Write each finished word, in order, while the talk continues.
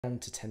down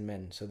to 10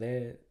 men, so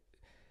they're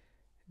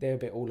a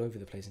bit all over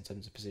the place in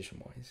terms of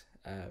position wise.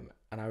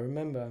 And I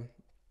remember,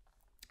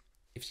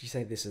 if you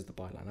say this is the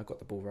byline, I got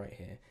the ball right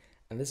here,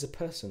 and there's a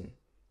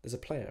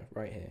player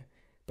right here,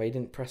 but he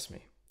didn't press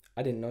me.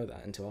 I didn't know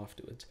that until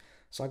afterwards.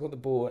 So I got the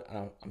ball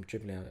and I'm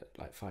dribbling at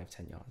like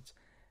 5-10 yards.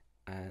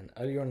 And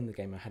earlier on in the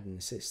game, I had an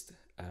assist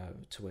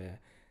to where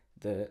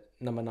the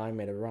number 9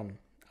 made a run,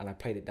 and I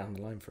played it down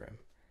the line for him,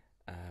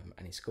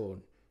 and he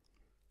scored.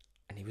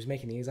 And he was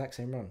making the exact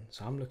same run.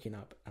 So I'm looking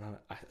up, and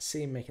I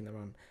see him making the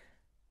run,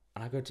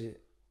 and I go to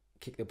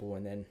kick the ball,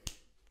 and then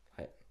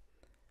I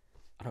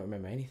don't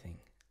remember anything.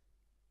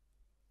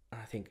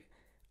 And I think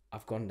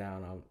I've gone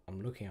down.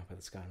 I'm looking up at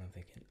the sky, and I'm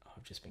thinking, oh,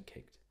 I've just been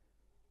kicked.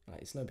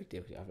 Like, it's no big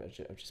deal.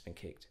 I've just been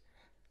kicked.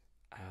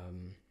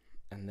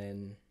 And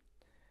then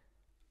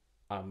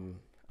I'm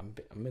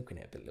milking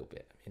it a little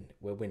bit. I mean,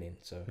 we're winning,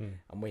 so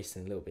I'm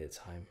wasting a little bit of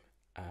time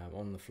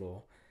on the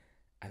floor.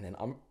 And then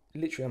I'm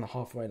literally on the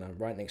halfway line,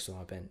 right next to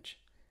our bench,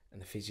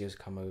 and the physios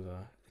come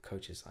over. The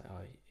coach is like, "Oh,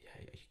 yeah,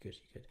 are you good?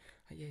 You good?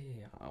 Like,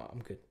 yeah. Oh,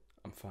 I'm good.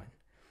 I'm fine."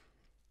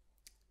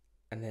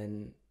 And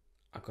then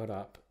I got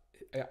up.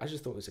 I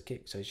just thought it was a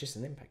kick, so it's just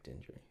an impact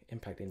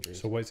injury.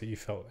 So what is it you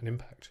felt? An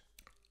impact?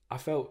 I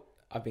felt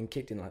I've been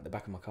kicked in like the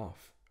back of my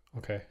calf.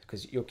 Okay.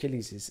 Because your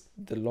Achilles is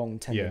the long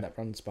tendon that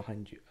runs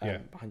behind you,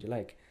 behind your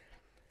leg.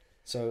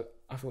 So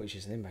I thought it was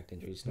just an impact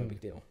injury. It's no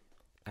big deal,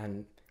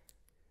 and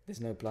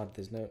there's no blood.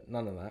 There's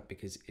none of that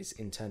because it's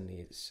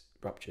internally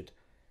ruptured.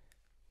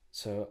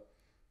 So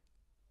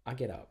I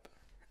get up,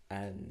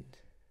 and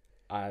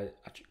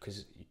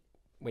because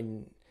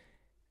when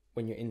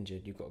you're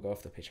injured, you've got to go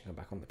off the pitch and come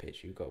back on the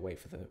pitch. You've got to wait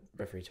for the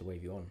referee to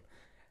wave you on,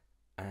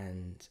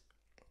 and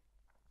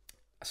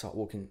I start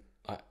walking.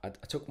 I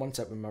took one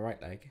step with my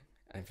right leg,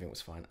 and everything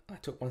was fine. I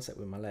took one step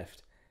with my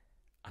left,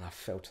 and I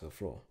fell to the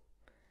floor.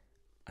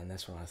 And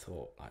that's when I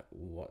thought, like,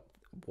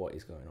 what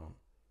is going on?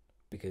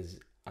 Because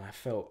I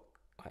felt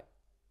like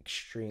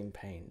extreme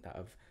pain that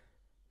I've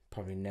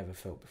probably never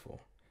felt before.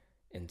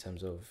 In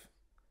terms of,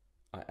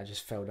 I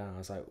just fell down. I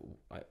was like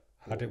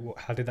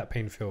how did that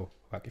pain feel?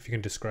 Like, if you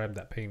can describe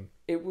that pain.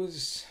 It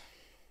was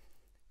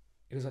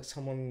like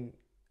someone.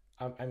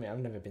 I mean, I've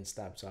never been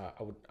stabbed, so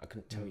I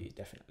couldn't tell you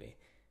definitely.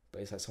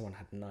 But it's like someone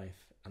had a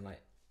knife and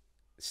like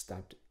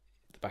stabbed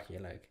the back of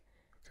your leg.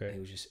 Okay. And it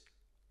was just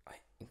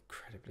like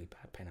incredibly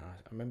bad pain.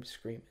 I remember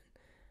screaming,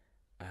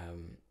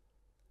 and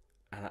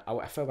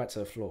I fell back to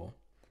the floor,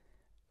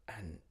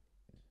 and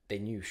they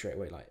knew straight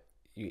away, like,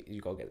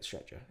 you gotta get the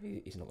stretcher.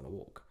 He's not gonna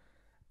walk.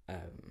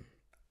 And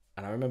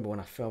I remember when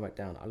I fell back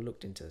down, I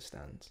looked into the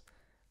stands,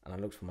 and I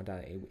looked for my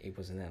dad. He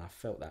wasn't there. And I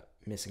felt that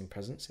missing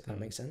presence, if that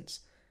makes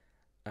sense.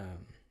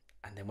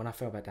 And then when I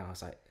fell back down, I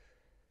was like,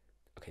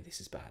 okay,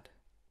 this is bad.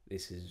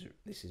 This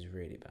is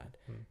really bad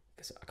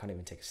because I can't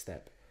even take a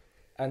step.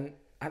 And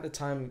at the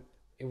time,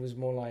 it was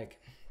more like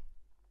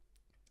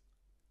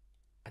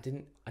I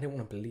didn't want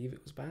to believe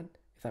it was bad,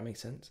 if that makes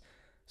sense.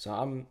 So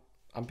I'm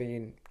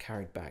being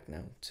carried back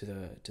now to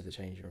the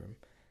changing room.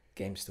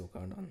 Game's still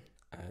going on.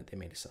 They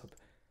made a sub,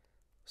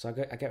 so I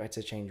get back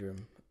to the change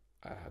room.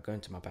 I go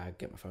into my bag,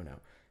 get my phone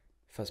out.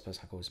 First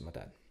person I call is my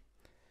dad.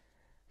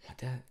 My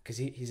dad, because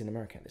he's in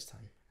America at this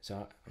time. So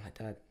I'm like,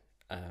 Dad,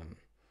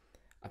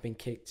 I've been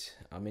kicked.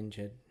 I'm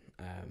injured.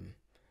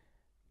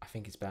 I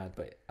think it's bad,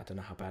 but I don't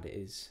know how bad it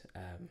is.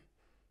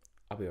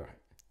 I'll be alright.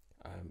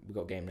 We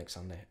got a game next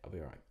Sunday. I'll be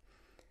alright.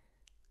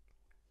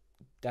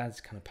 Dad's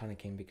kind of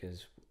panicking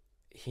because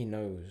he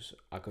knows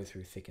I go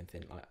through thick and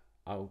thin. Like,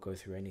 I'll go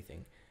through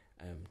anything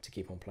to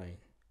keep on playing.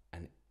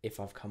 And if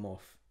I've come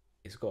off,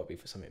 it's got to be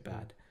for something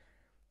bad.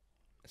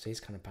 So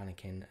he's kind of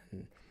panicking,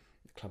 and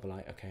the club are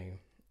like, okay.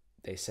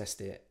 They assessed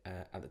it.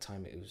 At the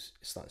time, it was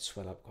starting to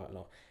swell up quite a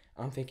lot.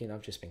 I'm thinking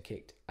I've just been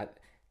kicked. At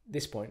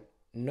this point,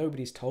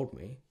 nobody's told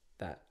me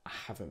that I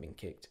haven't been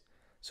kicked.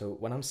 So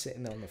when I'm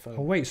sitting there on the phone...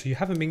 Oh, wait, so you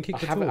haven't been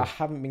kicked at all? I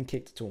haven't been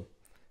kicked at all.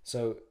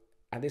 So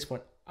at this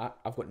point,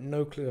 I've got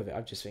no clue of it.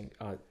 I just think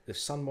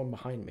there's someone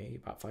behind me,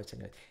 about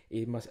 5-10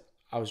 yards.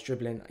 I was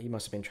dribbling. He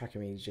must have been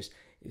tracking me.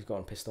 He's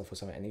gotten pissed off or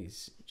something, and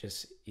he's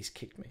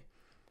kicked me.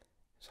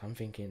 So I'm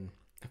thinking,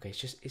 okay,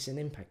 it's an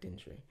impact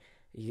injury.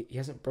 He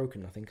hasn't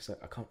broken nothing because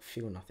I can't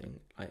feel nothing.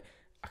 Like,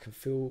 I can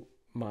feel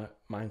my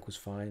ankle's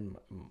fine,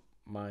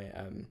 my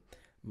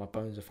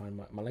bones are fine,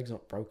 my leg's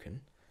not broken.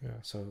 Yeah.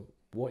 So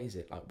what is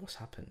it? Like, what's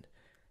happened?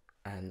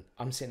 And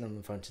I'm sitting on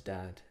the phone to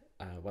Dad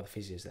while the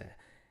physio's there,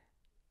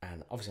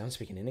 and obviously I'm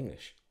speaking in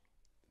English.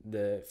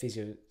 The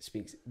physio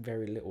speaks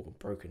very little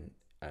broken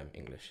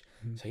English,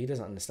 so he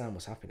doesn't understand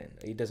what's happening.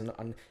 He doesn't.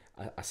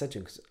 I said to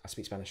him, because I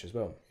speak Spanish as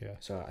well. Yeah.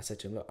 So I said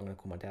to him, look, I'm gonna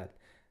call my dad,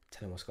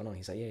 tell him what's going on.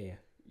 He's like, yeah.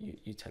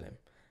 You tell him.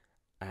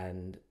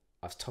 And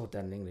I've told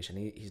Dad in English, and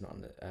he's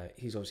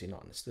he's obviously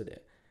not understood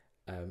it,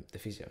 the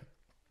physio.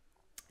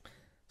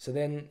 So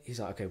then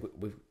he's like, okay,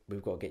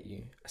 we've got to get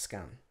you a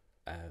scan.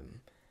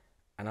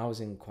 And I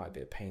was in quite a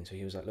bit of pain, so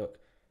he was like, look,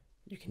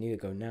 you can either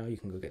go now, you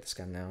can go get the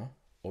scan now,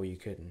 or you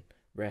can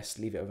rest,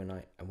 leave it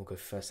overnight, and we'll go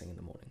first thing in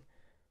the morning.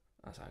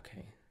 I was like,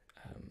 okay,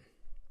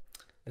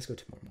 let's go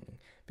tomorrow morning.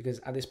 Because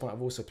at this point,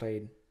 I've also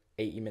played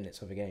 80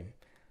 minutes of a game.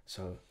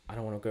 So I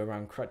don't want to go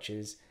around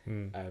crutches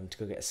to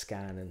go get a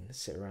scan and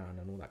sit around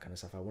and all that kind of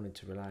stuff. I wanted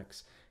to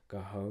relax, go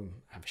home,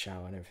 have a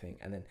shower and everything.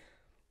 And then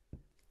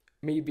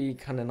me being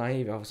kind of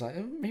naive, I was like,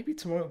 maybe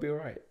tomorrow will be all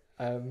right.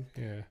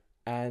 Yeah.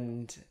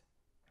 And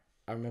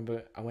I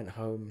remember I went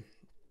home.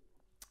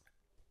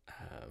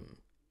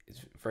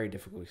 It's very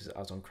difficult because I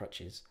was on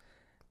crutches.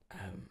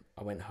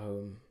 I went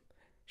home,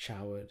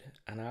 showered,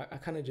 and I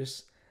kind of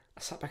just,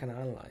 I sat back and I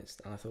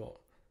analysed, and I thought,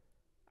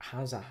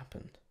 how's that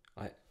happened?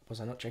 Like, was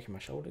I not checking my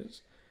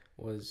shoulders?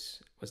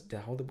 Did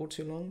I hold the ball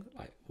too long?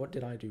 Like, what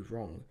did I do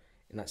wrong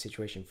in that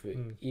situation for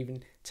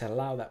even to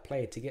allow that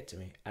player to get to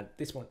me? At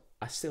this point,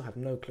 I still have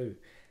no clue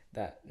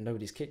that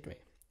nobody's kicked me.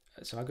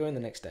 So I go in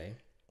the next day.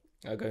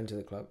 I go into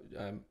the club,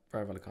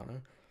 Rayo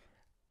Vallecano,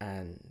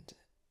 and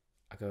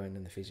I go in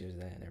and the physio's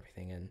there and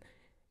everything, and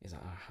he's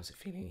like, how's it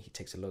feeling? He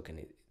takes a look, and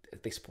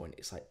at this point,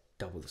 it's like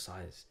double the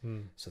size.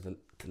 So the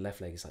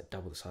left leg is like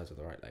double the size of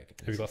the right leg.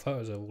 Have you got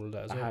photos of all of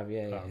that as well? I have,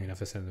 yeah. I mean, I have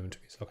to send them to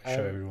me so I can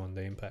show everyone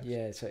the impact.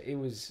 Yeah, so it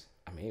was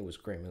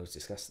grim. It was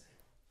disgusting.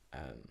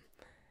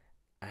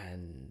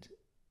 And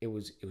it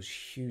was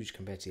huge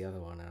compared to the other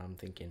one, and I'm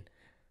thinking,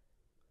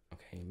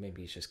 okay,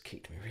 maybe he's just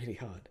kicked me really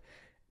hard.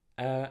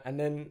 And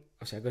then,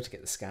 obviously, I go to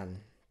get the scan.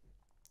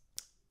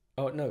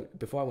 Oh, no,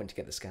 before I went to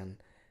get the scan,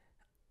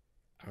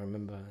 I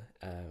remember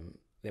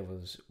there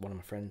was one of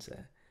my friends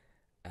there.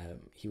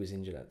 He was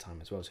injured at the time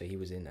as well, so he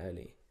was in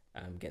early,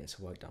 getting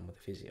some work done with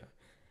the physio.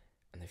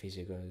 And the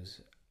physio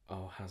goes,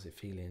 oh, how's it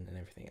feeling and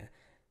everything? And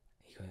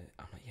he goes,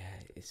 I'm like,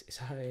 yeah, it's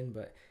hurting,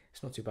 but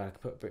it's not too bad. I can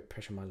put a bit of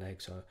pressure on my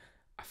leg, so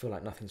I feel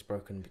like nothing's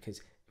broken, because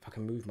if I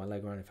can move my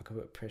leg around, if I can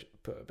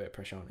put a bit of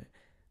pressure on it,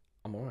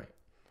 I'm all right.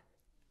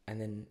 And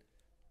then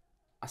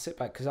I sit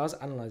back, because I was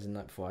analysing the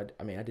night before.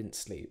 I didn't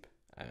sleep.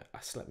 I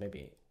slept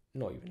maybe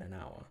not even an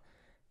hour.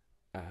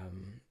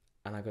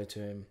 And I go to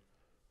him,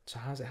 so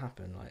how's it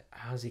happened? Like,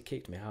 how's he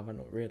kicked me? How have I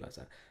not realised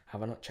that?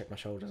 Have I not checked my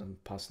shoulders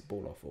and passed the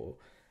ball off, or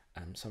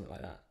something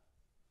like that?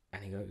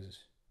 And he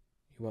goes,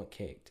 you weren't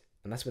kicked.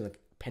 And that's when the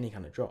penny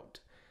kind of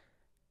dropped.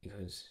 He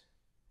goes,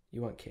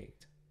 you weren't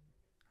kicked.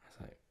 I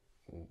was like,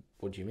 well,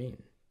 what do you mean?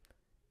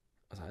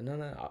 I was like,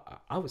 no,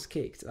 I was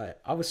kicked. Like,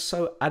 I was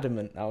so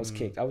adamant I was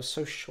kicked. I was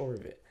so sure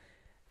of it.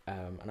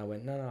 And I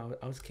went, no,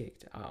 I was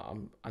kicked.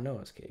 I know I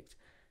was kicked.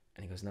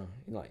 And he goes, no,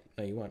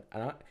 you weren't.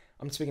 And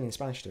I'm speaking in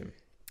Spanish to him.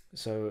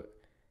 So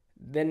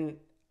then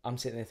I'm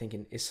sitting there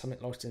thinking, is something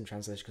lost in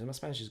translation? Because my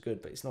Spanish is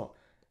good, but it's not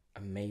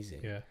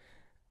amazing. Yeah.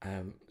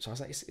 So I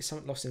was like, is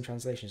something lost in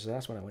translation? So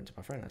that's when I went to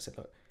my friend. I said,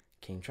 look,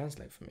 can you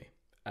translate for me?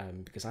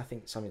 Because I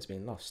think something's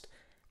been lost.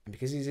 And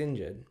because he's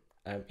injured,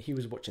 he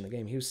was watching the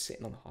game. He was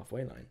sitting on the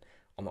halfway line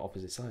on the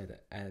opposite side.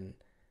 And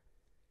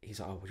he's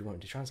like, oh, would you want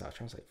me to translate? I'll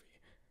translate for you.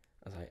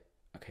 I was like,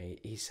 okay,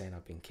 he's saying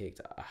I've been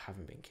kicked. I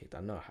haven't been kicked.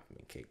 I know I haven't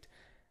been kicked.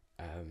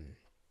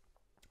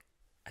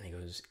 And he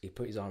goes, he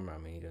put his arm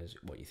around me and he goes,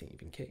 what, you think you've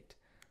been kicked?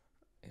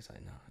 He's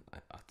like, no,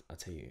 I'll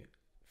tell you,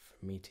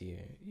 from me to you,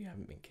 you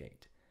haven't been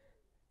kicked.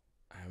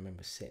 I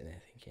remember sitting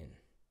there thinking,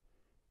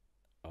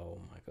 oh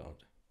my God.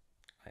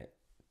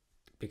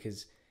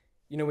 Because,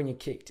 when you're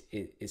kicked,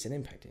 it's an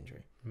impact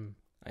injury.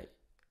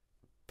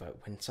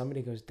 But when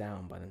somebody goes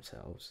down by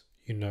themselves,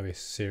 you know it's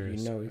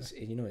serious.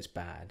 You know it's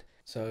bad.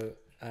 So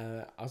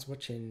I was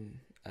watching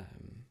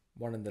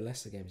one of the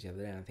Leicester games the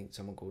other day, and I think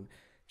someone called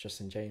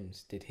Justin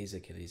James did his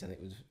Achilles, and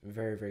it was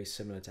very, very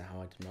similar to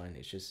how I did mine.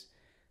 It's just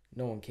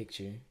no one kicks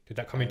you. Did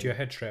that come into your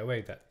head straight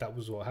away? That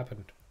was what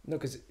happened? No,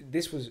 because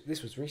this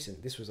was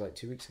recent. This was like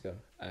 2 weeks ago.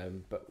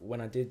 But when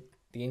I did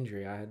the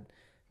injury, I had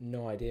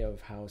no idea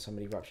of how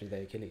somebody ruptured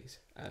their Achilles.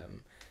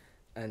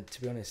 And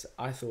to be honest,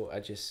 I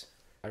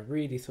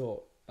really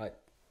thought, like,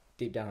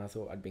 deep down, I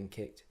thought I'd been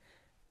kicked.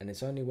 And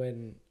it's only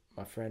when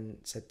my friend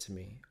said to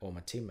me, or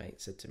my teammate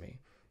said to me,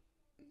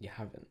 you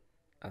haven't.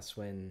 That's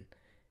when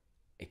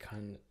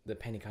the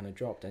penny kind of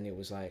dropped, and it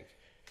was like,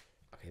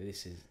 okay,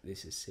 this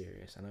is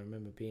serious. And I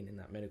remember being in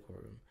that medical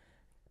room,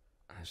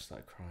 and I just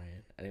started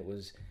crying, and it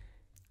was,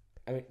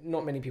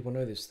 not many people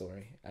know this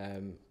story.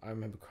 I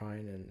remember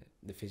crying, and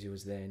the physio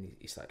was there, and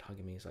he started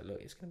hugging me. He's like,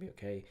 look, it's gonna be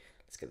okay.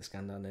 Let's get the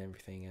scan done and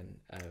everything. And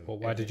well,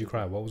 why did you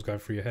cry? What was going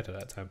through your head at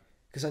that time?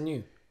 Because I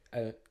knew.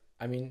 I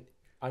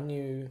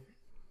knew.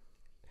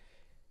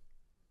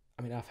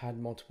 I've had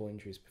multiple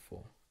injuries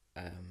before,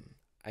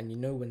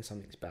 and when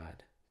something's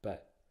bad.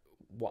 But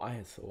what I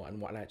had thought and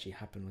what actually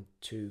happened were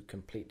two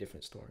complete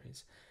different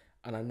stories.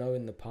 And I know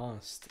in the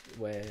past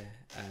where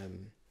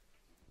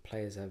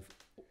players have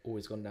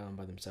always gone down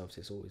by themselves,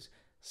 it's always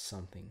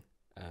something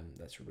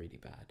that's really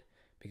bad.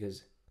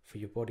 Because for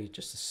your body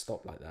just to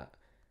stop like that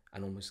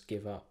and almost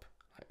give up,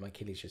 like my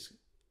Achilles just,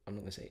 I'm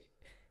not going to say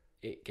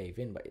it gave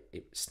in, but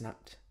it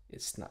snapped.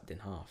 It snapped in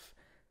half.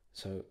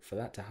 So for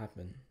that to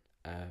happen,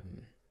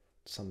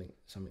 something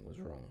was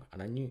wrong.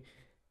 And I knew,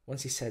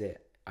 once he said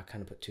it, I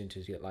kind of put two and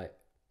two together. Like,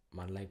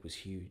 my leg was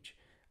huge.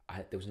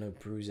 There was no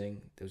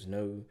bruising. There's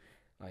no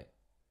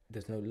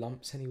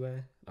lumps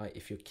anywhere. Like,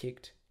 if you're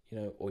kicked,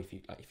 or if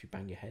you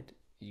bang your head,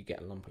 you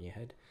get a lump on your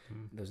head.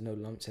 There's no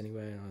lumps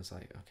anywhere. And I was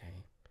like, okay,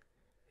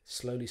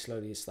 slowly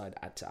it started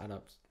to add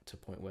up to a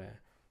point where,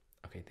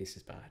 okay, this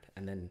is bad.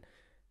 And then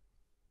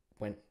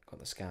got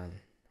the scan,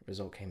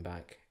 result came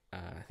back.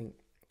 I think,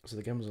 so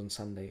the game was on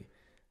Sunday,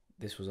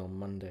 this was on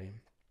Monday,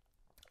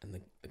 and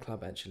the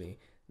club actually,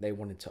 they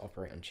wanted to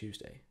operate on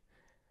Tuesday.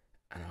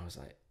 And I was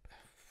like,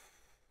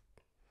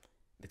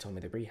 they told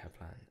me the rehab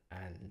plan,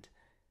 and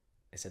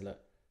they said, look,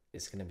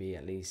 it's going to be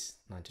at least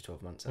 9 to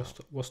 12 months out.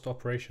 What's the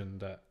operation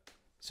that?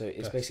 So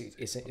it's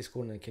basically, it's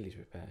called an Achilles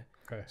repair.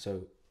 Okay.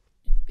 So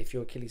if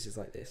your Achilles is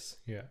like this,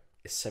 yeah,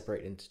 it's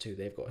separated into two.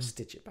 They've got to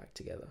stitch it back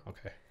together.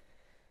 Okay.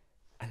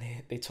 And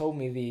they told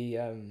me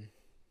the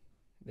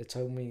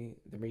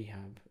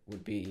rehab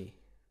would be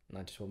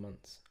 9 to 12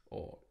 months,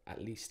 or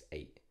at least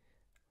 8.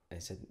 And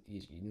they said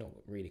you're not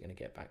really going to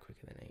get back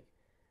quicker than 8.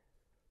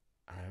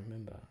 And I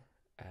remember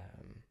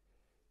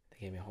they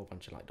gave me a whole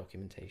bunch of like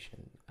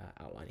documentation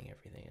outlining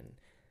everything, and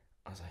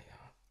I was like,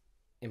 oh,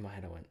 in my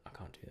head I went, I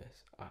can't do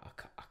this. I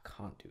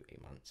can't do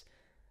 8 months.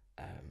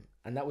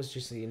 And that was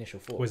just the initial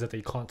thought. Was it that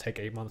you can't take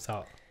 8 months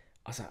out?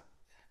 I was like,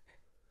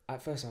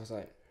 at first I was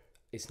like,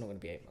 it's not going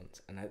to be 8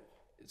 months. And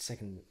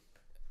second,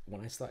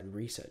 when I started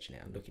researching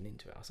it and looking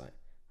into it, I was like,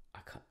 I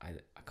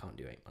can't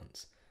do 8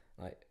 months.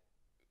 Like,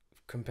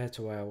 compared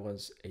to where I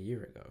was a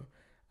year ago,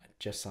 I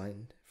just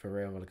signed for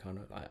Real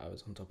Vallecano. I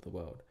was on top of the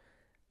world,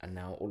 and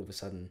now all of a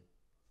sudden,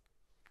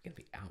 I'm going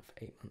to be out for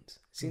 8 months.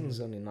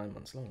 Season's only 9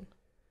 months long.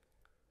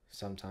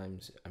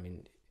 Sometimes, I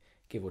mean,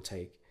 give or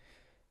take.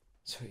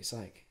 So it's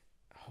like,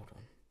 hold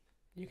on,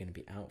 you're going to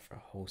be out for a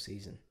whole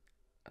season.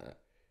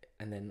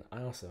 And then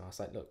I asked them, I was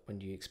like, look, when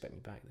do you expect me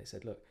back? They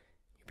said, look,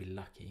 you'll be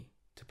lucky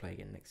to play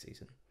again next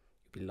season.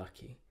 You'll be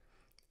lucky.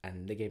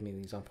 And they gave me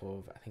an example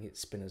of, I think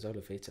it's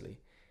Spinazzola for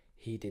Italy.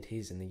 He did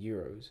his in the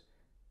Euros,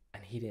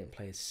 and he didn't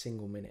play a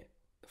single minute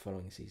the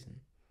following season.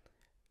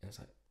 And it's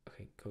like,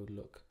 okay, go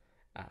look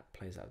at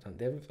players that have done it.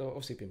 There have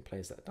obviously been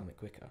players that have done it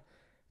quicker,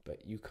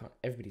 but you can't,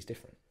 everybody's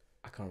different.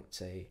 I can't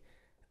say,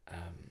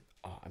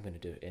 I'm going to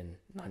do it in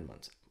 9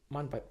 months.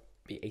 Mine might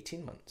be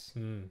 18 months.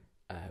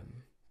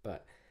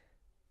 But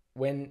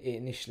when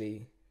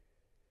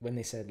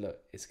they said, look,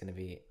 it's going to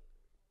be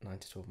 9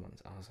 to 12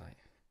 months, I was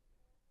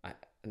like,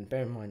 and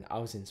bear in mind, I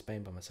was in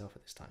Spain by myself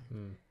at this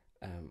time.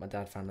 My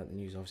dad found out the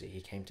news, obviously, he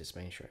came to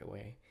Spain straight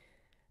away.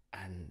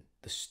 And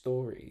the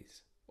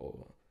stories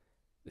or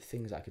the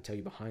things that I could tell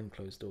you behind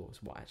closed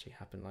doors, what actually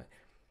happened, like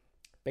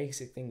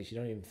basic things you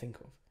don't even think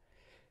of.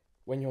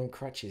 When you're on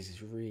crutches,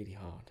 it's really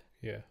hard.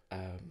 Yeah.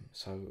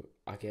 So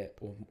I get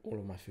all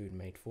of my food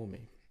made for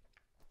me.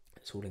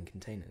 It's all in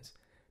containers.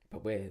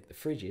 But where the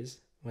fridge is,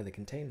 where the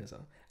containers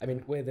are, I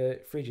mean, where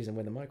the fridge is and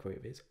where the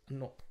microwave is, are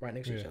not right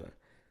next to each other.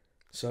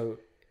 So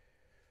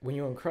when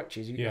you're on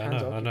crutches, your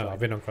hands are occupied. I know. I've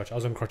been on crutches. I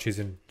was on crutches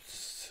in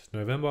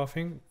November, I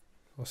think,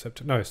 or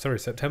September. No, sorry,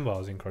 September. I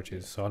was in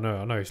crutches. So I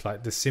know. It's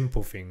like the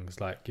simple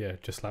things, like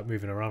just like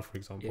moving around, for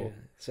example.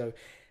 Yeah. So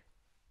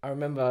I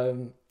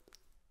remember.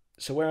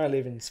 So where I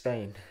live in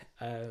Spain.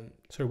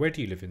 So where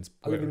do you live in?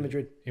 I live in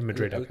Madrid. In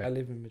Madrid, okay. I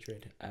live in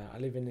Madrid. I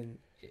live in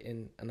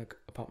an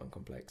apartment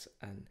complex,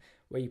 and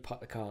where you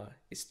park the car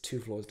is 2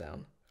 floors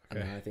down,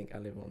 and I think I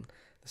live on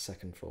the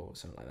 2nd floor or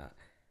something like that.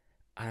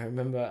 And I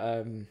remember,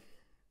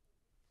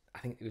 I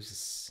think it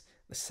was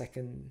the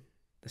second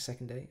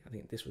day. I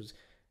think this was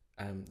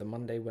the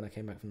Monday when I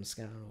came back from the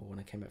scan, or when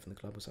I came back from the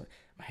club or something.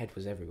 My head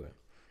was everywhere,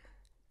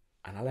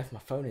 and I left my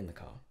phone in the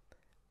car.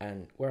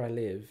 And where I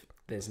live,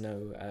 there's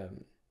no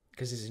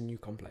because it's a new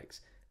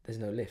complex, there's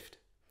no lift.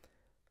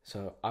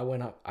 So I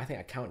went up, I think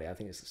I counted, I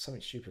think it's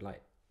something stupid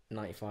like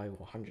 95 or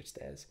 100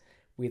 stairs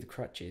with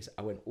crutches.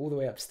 I went all the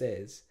way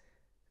upstairs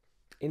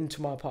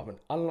into my apartment,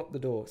 unlocked the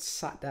door,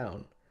 sat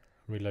down,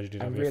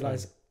 and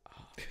realised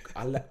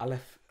I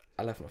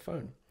left my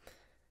phone.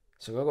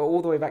 So I got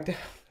all the way back down.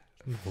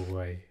 No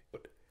way.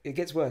 It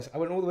gets worse. I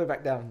went all the way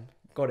back down,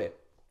 got it.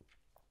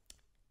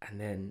 And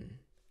then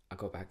I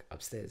got back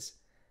upstairs.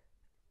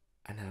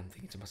 And now I'm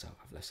thinking to myself,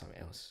 I've left something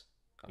else.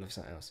 And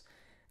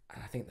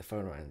I think the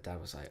phone rang, and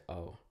Dad was like,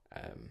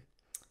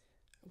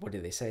 what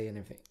did they say and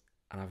everything?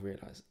 And I've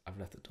realised I've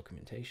left the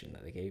documentation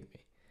that they gave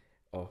me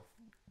of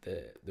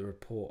the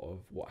report of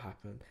what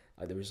happened,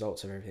 like the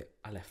results of everything.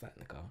 I left that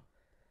in the car.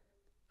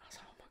 I was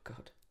like, oh my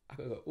God, I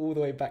got to go all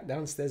the way back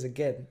downstairs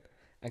again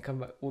and come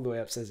back all the way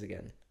upstairs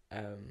again.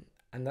 And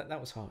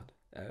that was hard.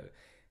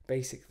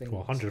 Basic things. Well,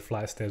 100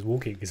 flight stairs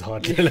walking is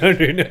hard, let alone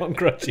doing it on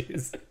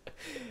crutches.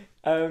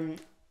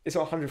 It's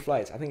not 100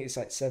 flights. I think it's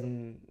like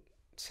seven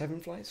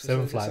flights.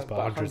 7 flights, but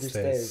 100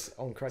 stairs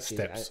on crutches.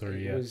 Steps,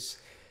 sorry, yeah.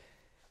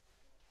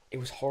 It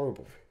was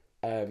horrible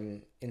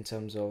in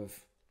terms of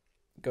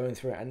going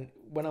through it. And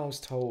when I was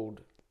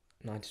told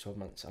 9 to 12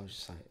 months, I was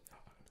just like,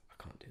 oh,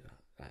 I can't do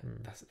that.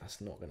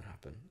 That's not going to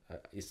happen.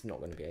 It's not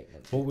going to be 8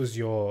 months.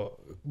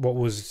 What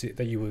was it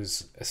that you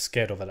was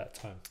scared of at that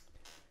time?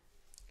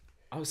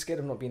 I was scared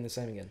of not being the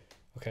same again.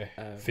 Okay.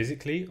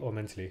 Physically or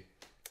mentally?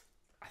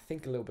 I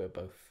think a little bit of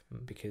both.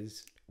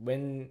 Because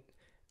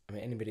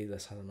anybody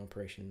that's had an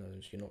operation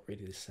knows you're not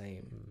really the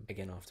same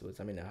again afterwards.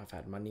 I mean, I've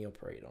had my knee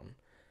operated on,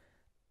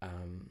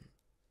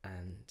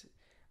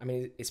 and I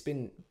mean, it's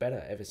been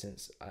better ever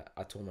since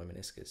I tore my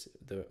meniscus.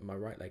 My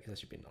right leg has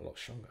actually been a lot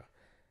stronger.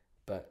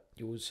 But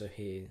you also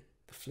hear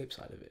the flip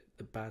side of it,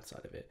 the bad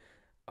side of it.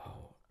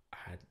 Oh, I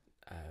had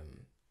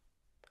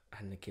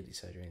an Achilles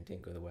surgery and it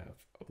didn't go the way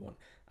I want.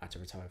 I had to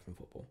retire from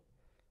football.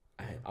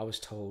 I was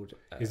told...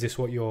 is this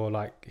what you're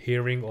like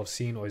hearing or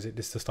seeing, or is it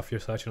this the stuff you're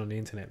searching on the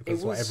internet? Because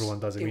it's what everyone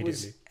does immediately. It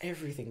was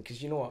everything,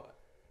 because you know what?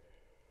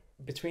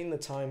 Between the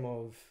time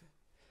of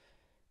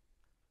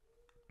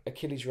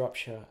Achilles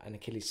rupture and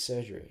Achilles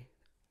surgery,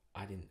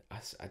 I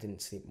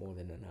didn't sleep more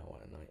than an hour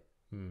a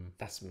night.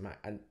 That's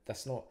and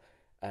that's not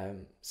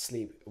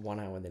sleep 1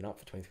 hour and then up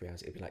for 23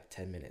 hours. It'd be like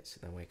 10 minutes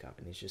and then wake up,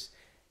 and it's just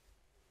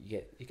you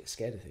get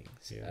scared of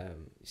things. Yeah.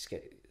 You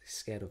get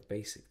scared of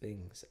basic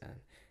things, and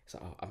it's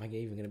like, oh, am I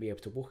even going to be able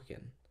to walk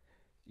again?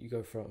 You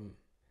go from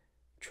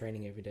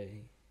training every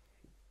day,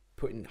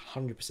 putting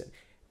 100%,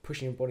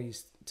 pushing your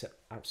bodies to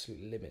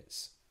absolute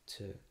limits,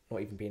 to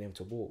not even being able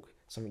to walk,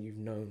 something you've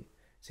known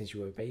since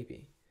you were a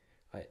baby.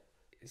 Like,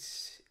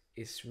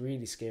 it's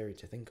really scary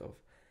to think of.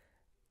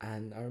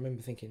 And I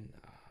remember thinking,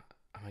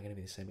 am I going to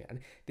be the same? And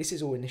this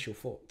is all initial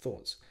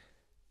thoughts.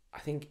 I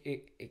think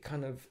it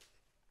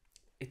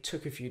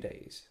took a few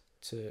days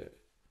to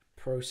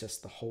process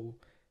the whole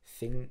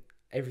thing,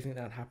 everything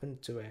that had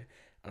happened to where,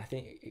 and I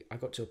think I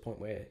got to a point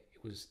where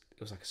it was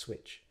like a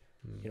switch.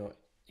 You know,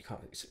 you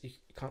can't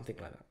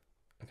think like that.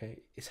 Okay,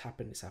 it's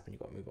happened. You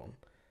got to move on.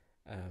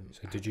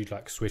 So did you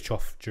like switch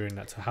off during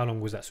that? So how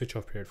long was that switch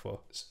off period for?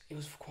 It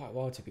was for quite a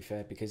while, to be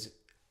fair, because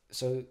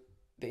so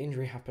the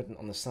injury happened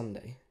on the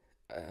Sunday.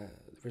 The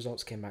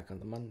results came back on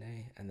the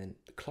Monday, and then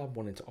the club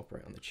wanted to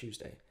operate on the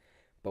Tuesday.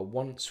 But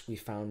once we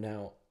found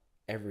out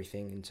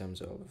everything in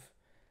terms of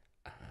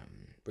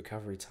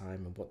recovery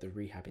time and what the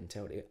rehab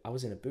entailed, I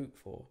was in a boot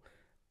for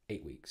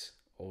 8 weeks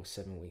or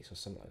 7 weeks or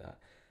something like that.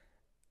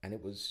 And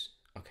it was,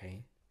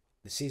 okay,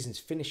 the season's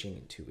finishing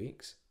in 2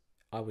 weeks.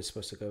 I was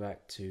supposed to go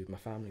back to my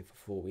family for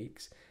 4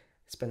 weeks,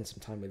 spend some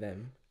time with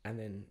them, and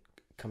then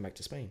come back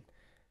to Spain.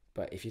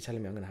 But if you're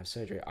telling me I'm going to have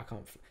surgery, I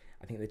can't.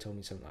 I think they told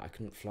me something like I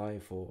couldn't fly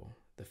for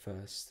the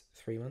first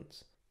 3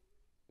 months.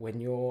 When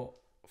you're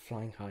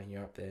flying high and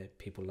you're up there,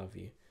 people love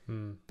you.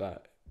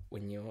 But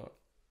when you're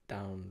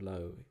down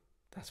low,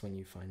 that's when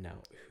you find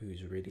out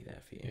who's really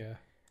there for you. Yeah.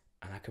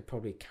 And I could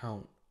probably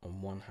count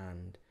on one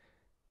hand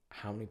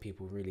how many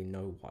people really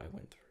know what I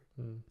went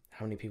through.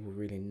 How many people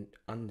really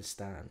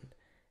understand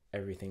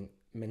everything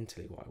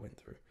mentally what I went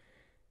through.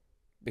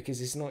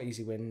 Because it's not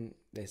easy when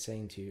they're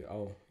saying to you,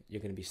 oh,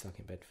 you're going to be stuck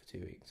in bed for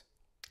 2 weeks.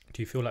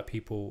 Do you feel like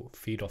people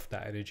feed off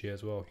that energy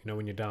as well? You know,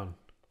 when you're down?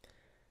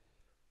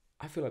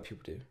 I feel like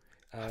people do.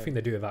 I think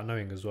they do without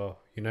knowing as well.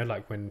 You know,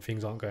 like when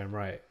things aren't going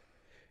right,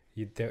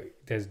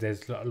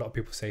 there's a lot of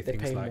people say they're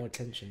things paying like... more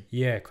attention.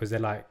 Yeah, because they're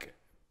like...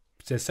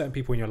 There's certain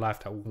people in your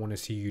life that want to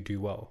see you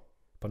do well,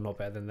 but not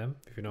better than them,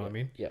 if you know what I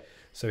mean. Yeah.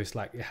 So it's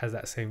like, it has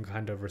that same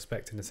kind of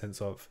respect in the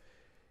sense of,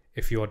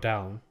 if you're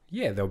down,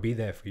 yeah, they'll be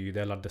there for you,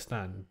 they'll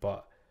understand,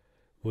 but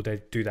will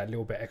they do that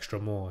little bit extra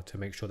more to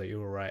make sure that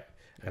you're all right?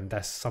 And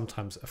that's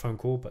sometimes a phone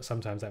call, but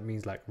sometimes that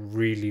means like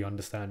really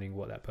understanding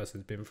what that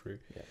person's been through.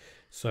 Yeah.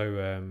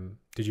 So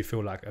did you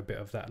feel like a bit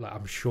of that? Like,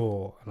 I'm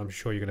sure you're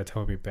going to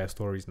tell me bare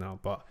stories now,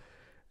 but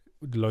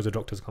loads of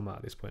doctors come out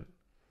at this point.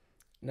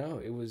 No,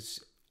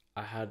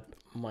 I had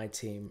my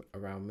team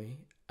around me.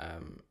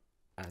 And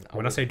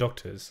when I say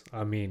doctors,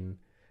 I mean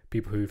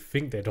people who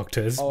think they're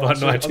doctors, but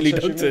not actually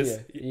doctors.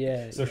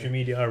 Media. Yeah. Social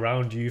media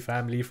around you,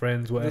 family,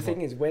 friends, whatever. The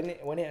thing is, when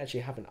it actually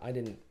happened, I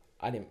didn't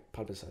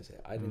publicize it.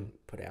 I didn't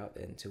put it out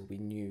there until we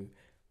knew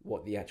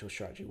what the actual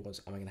strategy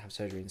was. Am I going to have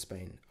surgery in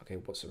Spain? Okay,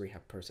 what's the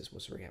rehab process?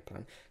 What's the rehab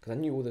plan? Because I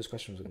knew all those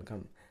questions were going to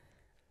come.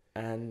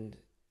 And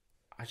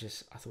I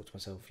thought to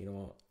myself, you know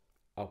what?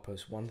 I'll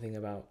post one thing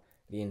about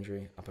the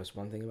injury. I'll post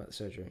one thing about the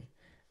surgery.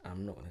 And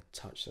I'm not going to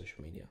touch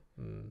social media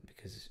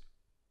because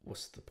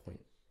what's the point?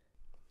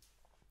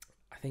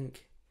 I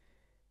think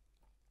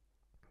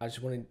I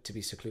just wanted to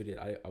be secluded.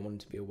 I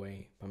wanted to be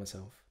away by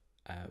myself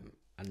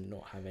and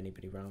not have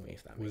anybody around me,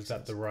 if that makes sense.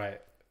 Was that the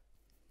right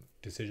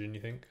decision,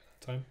 you think, at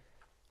the time?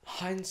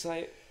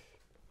 Hindsight,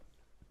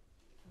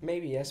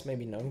 maybe yes,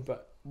 maybe no.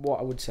 But what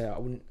I would say, I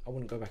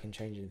wouldn't go back and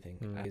change anything.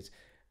 Because,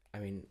 I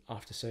mean,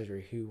 after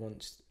surgery, who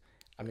wants...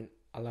 I mean,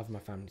 I love my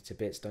family to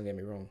bits, don't get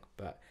me wrong,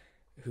 but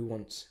who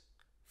wants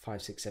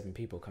 5, 6, 7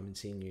 people coming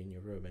seeing you in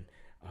your room and,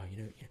 you're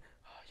going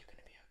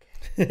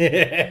to be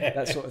okay.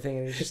 That sort of thing.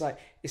 And it's just like,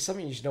 it's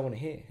something you just don't want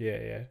to hear.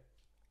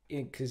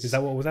 Yeah. Cause, is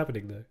that what was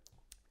happening though?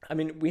 I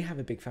mean, we have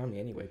a big family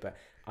anyway, but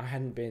I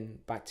hadn't been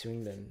back to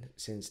England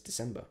since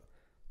December.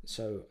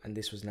 So, and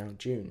this was now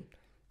June.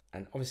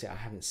 And obviously I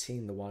haven't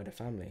seen the wider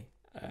family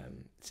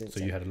since So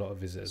then. you had a lot of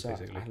visitors,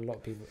 basically. I had a lot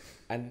of people.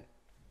 And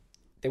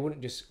they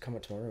wouldn't just come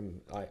up to my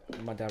room.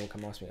 Like, my dad would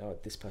come ask me,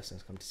 this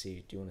person's come to see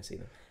you. Do you want to see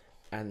them?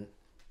 And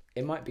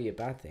it might be a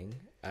bad thing,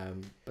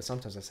 but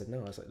sometimes I said no.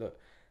 I was like, look,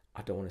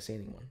 I don't want to see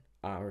anyone.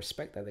 I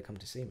respect that they come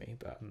to see me,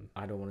 but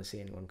I don't want to see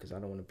anyone because I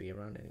don't want to be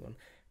around anyone.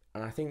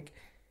 And I think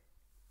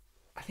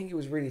it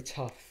was really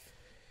tough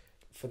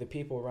for the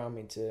people around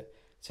me to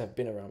to have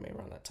been around me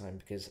around that time,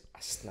 because I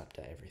snapped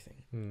at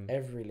everything,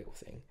 every little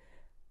thing.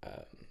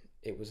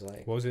 It was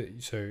like, what was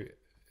it? So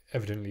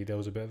evidently there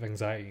was a bit of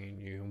anxiety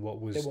in you, and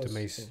what was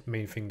the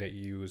main thing that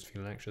you was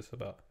feeling anxious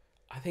about?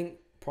 I think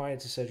prior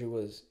to surgery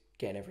was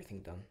getting everything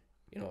done.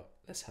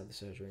 Let's have the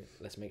surgery.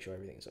 Let's make sure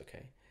everything's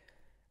okay.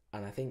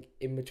 And I think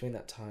in between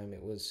that time,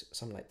 it was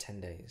something like 10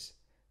 days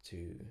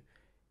to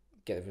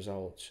get the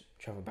results,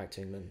 travel back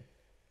to England,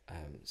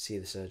 see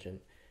the surgeon,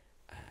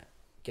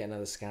 get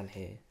another scan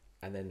here,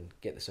 and then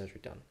get the surgery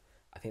done.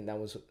 I think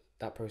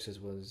that process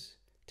was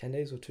 10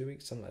 days or 2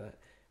 weeks, something like that,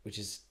 which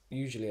is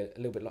usually a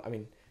little bit. I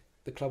mean,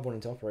 the club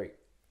wanted to operate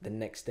the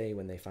next day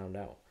when they found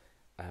out,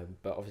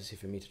 but obviously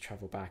for me to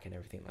travel back and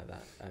everything like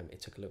that,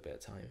 it took a little bit of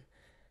time.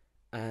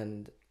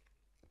 And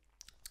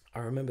I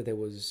remember there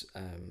was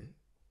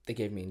they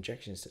gave me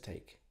injections to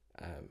take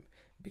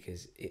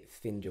because it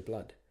thinned your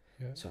blood.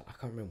 Yeah. So I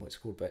can't remember what it's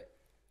called, but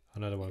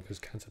another one, because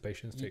cancer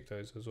patients take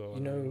those as well.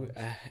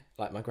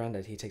 Like my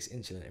granddad, he takes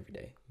insulin every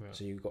day. Yeah.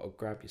 So you've got to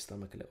grab your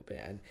stomach a little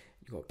bit and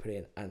you got to put it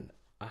in. And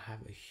I have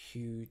a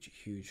huge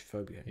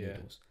phobia of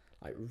needles,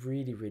 like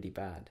really, really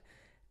bad.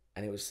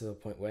 And it was to the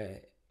point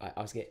where I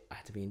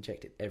had to be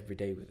injected every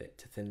day with it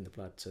to thin the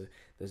blood, so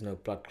there's no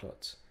blood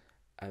clots.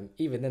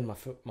 Even then, my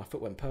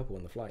foot went purple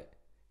on the flight.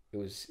 It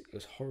was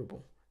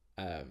horrible,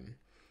 and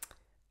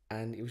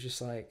it was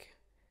just like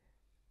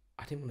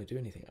I didn't want to do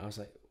anything. I was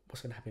like,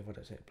 what's going to happen if I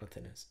don't take blood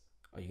thinners?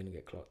 Are you going to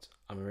get clots?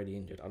 I'm already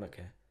injured. I don't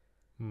care.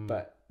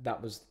 But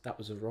that was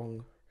a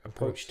wrong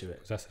approach to it.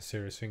 Because that's a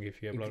serious thing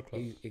if you get blood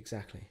clots.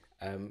 Exactly.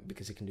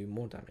 Because it can do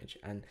more damage.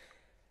 And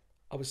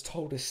I was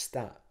told a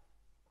stat.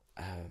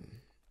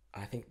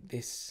 I think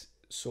this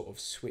sort of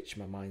switched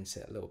my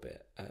mindset a little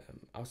bit.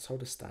 I was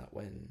told a stat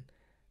when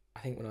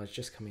I was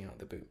just coming out of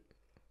the boot,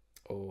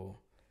 or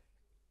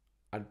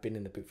I'd been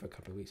in the boot for a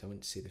couple of weeks. I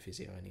went to see the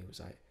physio and he was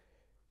like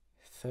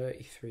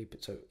 33,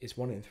 so it's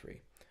 1 in 3.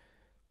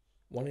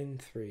 1 in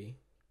 3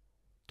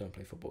 don't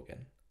play football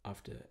again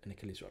after an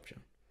Achilles rupture.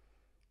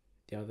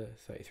 The other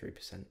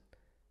 33%,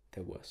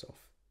 they're worse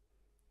off.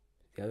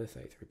 The other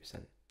 33%,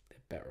 they're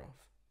better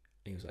off.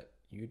 And he was like,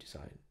 you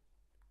decide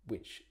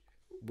which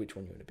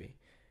one you want to be.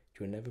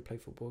 Do you want to never play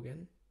football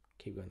again?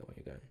 Keep going the way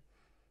you're going.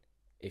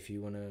 If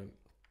you want to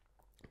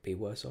be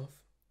worse off,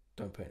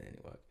 don't put in any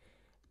work.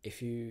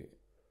 If you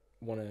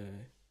want to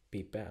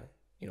be better,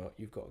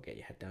 you've got to get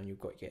your head down. You've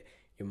got to get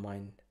your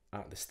mind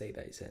out of the state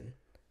that it's in,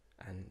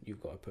 and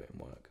you've got to put in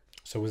work.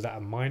 So was that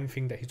a mind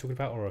thing that he's talking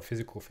about, or a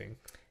physical thing?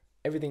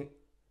 Everything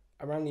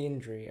around the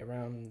injury,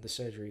 around the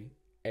surgery,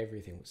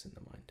 everything was in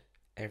the mind.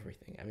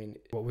 Everything. I mean,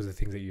 what was the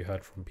things that you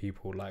heard from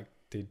people? Like,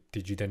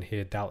 did you then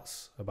hear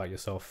doubts about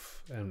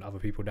yourself and other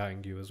people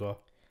doubting you as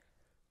well?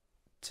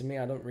 To me,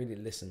 I don't really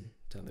listen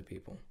to other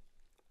people,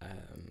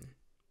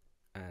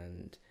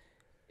 and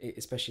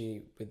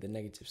especially with the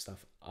negative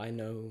stuff. I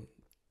know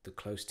the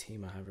close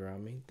team I have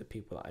around me, the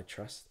people that I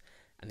trust,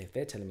 and if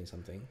they're telling me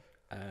something,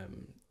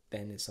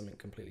 then it's something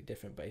completely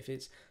different. But if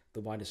it's the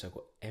wider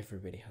circle,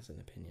 everybody has an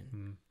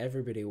opinion.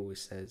 Everybody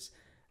always says,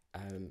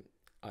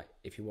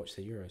 if you watch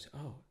the Euros,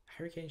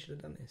 Harry Kane should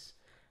have done this.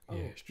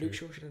 Luke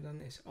Shaw should have done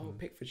this.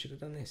 Pickford should have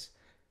done this.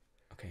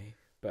 Okay,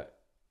 but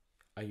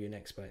are you an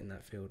expert in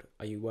that field?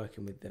 Are you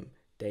working with them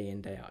day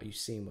in, day out? Are you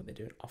seeing what they're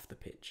doing off the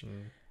pitch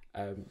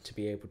to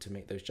be able to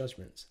make those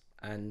judgments?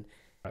 And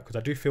because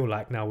I do feel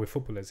like now with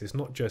footballers, it's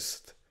not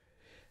just,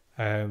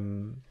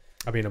 I'm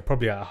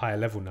probably at a higher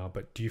level now,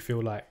 but do you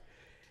feel like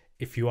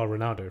if you are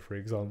Ronaldo, for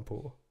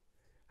example,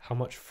 how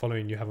much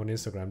following you have on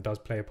Instagram does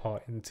play a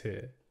part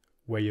into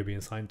where you're being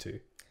signed to?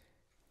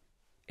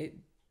 It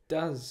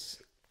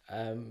does.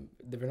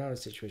 The Ronaldo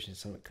situation is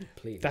something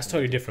completely. That's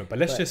totally different. But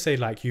let's just say,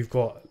 like, you've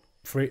got,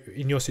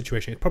 in your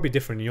situation, it's probably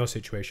different in your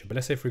situation. But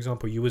let's say, for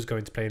example, you was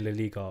going to play in La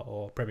Liga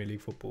or Premier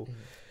League football.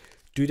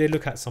 Do they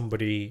look at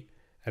somebody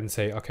and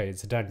say, okay,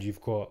 Zidan,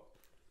 you've got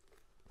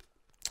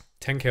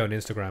 10k on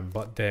Instagram,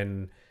 but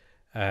then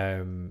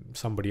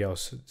somebody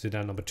else,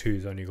 Zidan number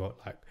 2's only got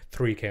like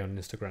 3k on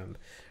Instagram.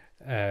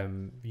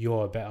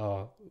 You're a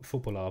better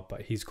footballer,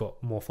 but he's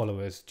got more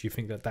followers. Do you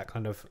think that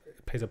kind of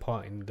plays a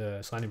part in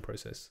the signing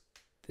process?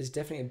 There's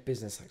definitely a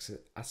business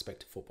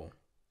aspect to football,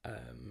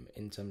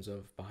 in terms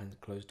of behind the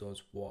closed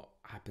doors, what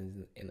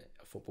happens in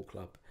a football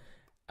club.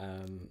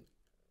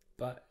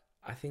 But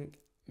I think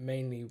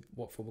mainly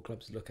what football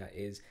clubs look at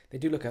is they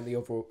do look at the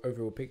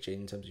overall picture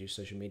in terms of your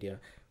social media,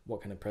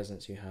 what kind of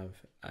presence you have.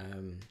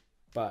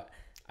 But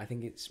I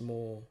think it's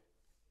more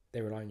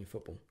they rely on your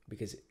football,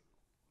 because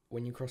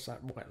when you cross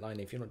that white line,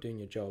 if you're not doing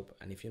your job,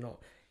 and if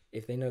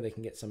they know they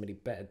can get somebody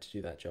better to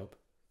do that job,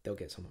 they'll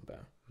get someone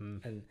better.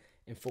 And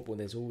in football,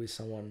 there's always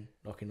someone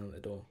knocking on the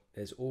door.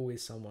 There's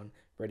always someone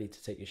ready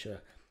to take your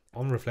shirt.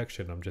 On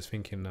reflection, I'm just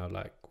thinking now,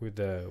 like, with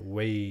the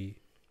way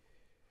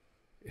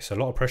it's a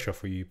lot of pressure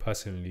for you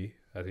personally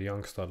as a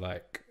youngster,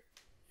 like,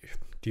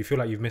 do you feel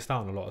like you've missed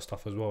out on a lot of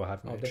stuff as well,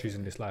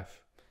 choosing this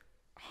life?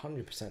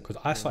 100%. Because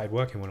I started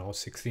working when I was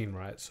 16,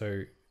 right?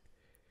 So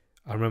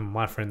I remember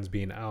my friends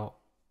being out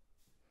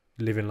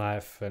living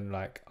life, and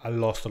like I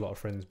lost a lot of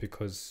friends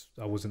because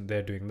I wasn't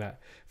there doing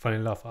that. Funny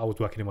enough, I was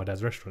working in my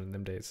dad's restaurant in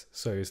them days,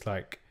 so it's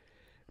like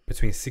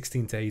between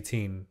 16 to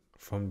 18,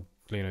 from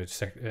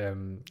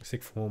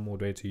sixth form all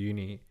the way to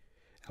uni,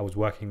 I was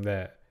working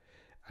there,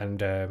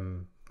 and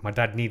my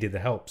dad needed the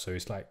help. So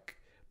it's like,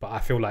 but I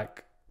feel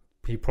like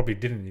he probably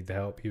didn't need the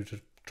help. He was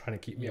just trying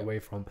to keep me away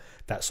from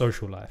that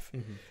social life,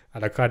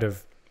 and I kind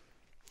of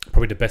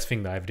probably the best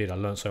thing that I ever did. I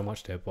learned so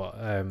much there, but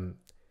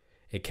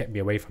it kept me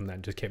away from that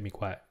and just kept me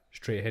quite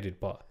straight-headed.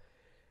 But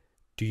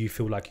do you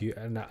feel like you,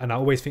 and I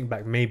always think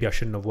back, maybe I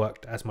shouldn't have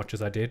worked as much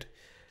as I did,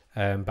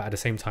 but at the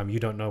same time you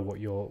don't know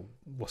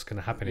what's going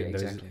to happen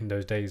in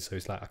those days. So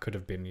it's like I could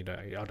have been,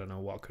 I don't know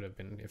what could have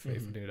been if I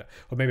did that,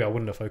 or maybe I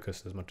wouldn't have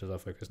focused as much as I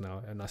focus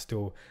now, and I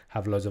still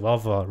have loads of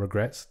other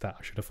regrets that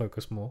I should have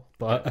focused more.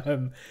 But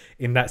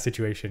in that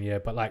situation,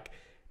 but like,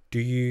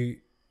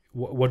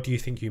 what do you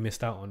think you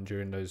missed out on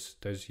during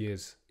those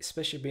years?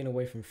 Especially being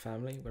away from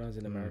family when I was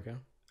in America.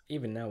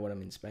 Even now when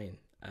I'm in Spain,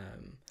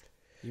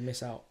 you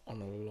miss out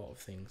on a lot of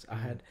things.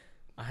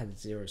 I had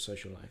zero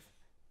social life,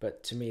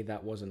 but to me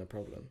that wasn't a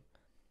problem.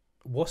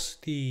 What's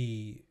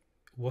the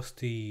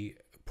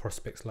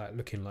prospects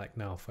looking like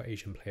now for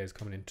Asian players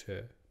coming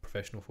into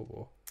professional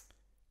football?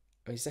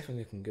 It's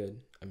definitely looking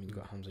good. I mean, you've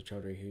got Hamza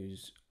Choudhury,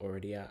 who's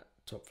already at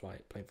top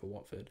flight playing for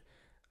Watford.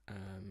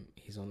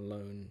 He's on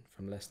loan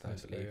from Leicester,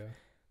 I believe.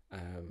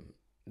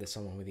 There's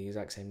someone with the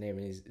exact same name,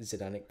 and he's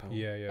Zidan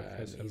Miah.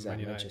 He's at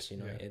Manchester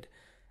United.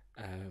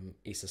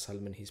 Issa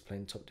Salman, he's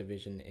playing top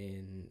division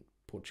in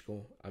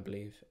Portugal, I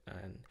believe,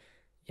 and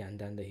Jan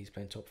Danda, he's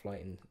playing top flight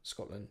in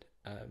Scotland.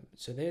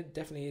 So there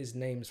definitely is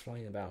names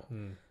flying about,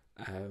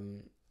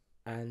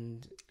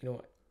 and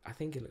I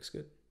think it looks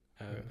good,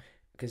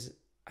 because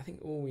I think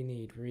all we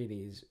need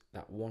really is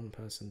that one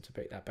person to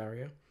break that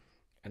barrier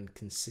and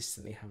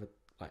consistently have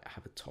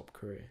a top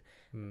career,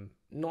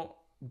 not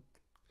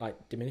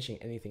like diminishing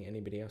anything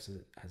anybody else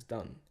has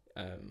done,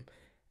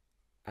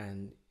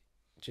 and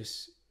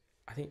just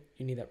I think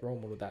you need that role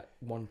model, that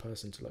one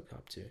person to look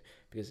up to,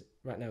 because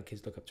right now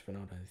kids look up to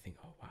Ronaldo and they think,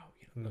 oh wow,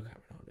 look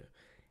at Ronaldo.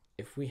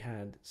 If we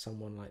had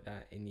someone like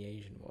that in the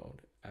Asian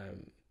world,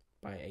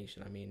 by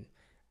Asian I mean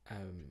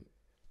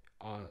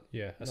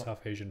a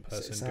South Asian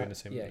person doing the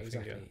same thing.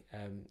 Exactly.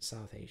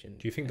 South Asian.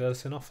 Do you think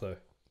that's enough though?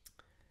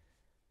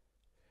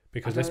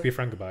 Because let's be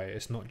frank about it,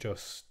 it's not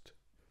just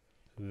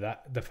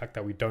that the fact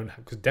that we don't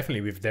have, because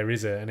definitely if there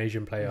is an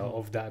Asian player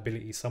of that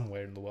ability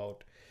somewhere in the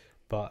world,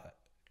 but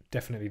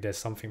definitely there's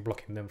something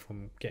blocking them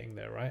from getting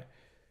there, right?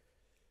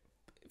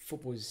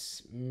 Football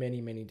is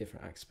many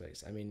different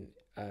aspects. I mean,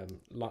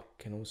 luck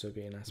can also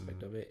be an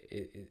aspect of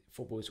it.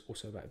 Football is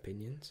also about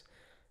opinions.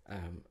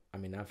 I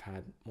mean, I've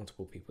had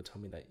multiple people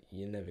tell me that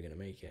you're never going to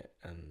make it,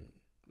 and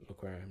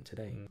look where I am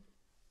today.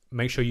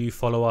 Make sure you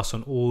follow us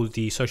on all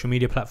the social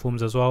media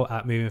platforms as well,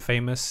 at Moving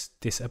Famous.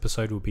 This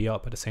episode will be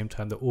up at the same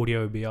time. The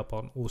audio will be up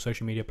on all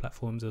social media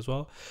platforms as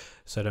well.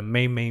 So the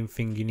main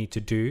thing you need to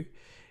do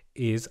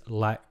is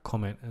like,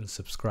 comment, and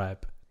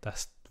subscribe.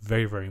 That's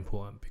very, very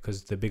important,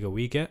 because the bigger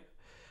we get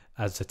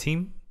as a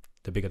team,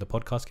 the bigger the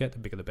podcast get, the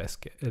bigger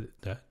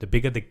the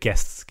bigger the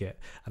guests get.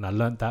 And I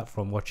learned that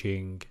from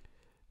watching,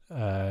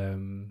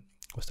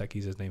 what's that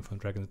geezer's name from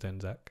Dragon's Den,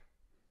 Zach?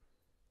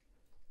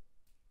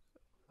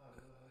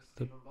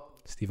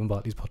 Stephen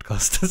Bartley's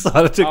podcast. So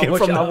I took it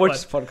from that. I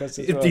watched his podcast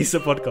as well.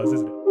 Decent podcast,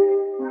 isn't it?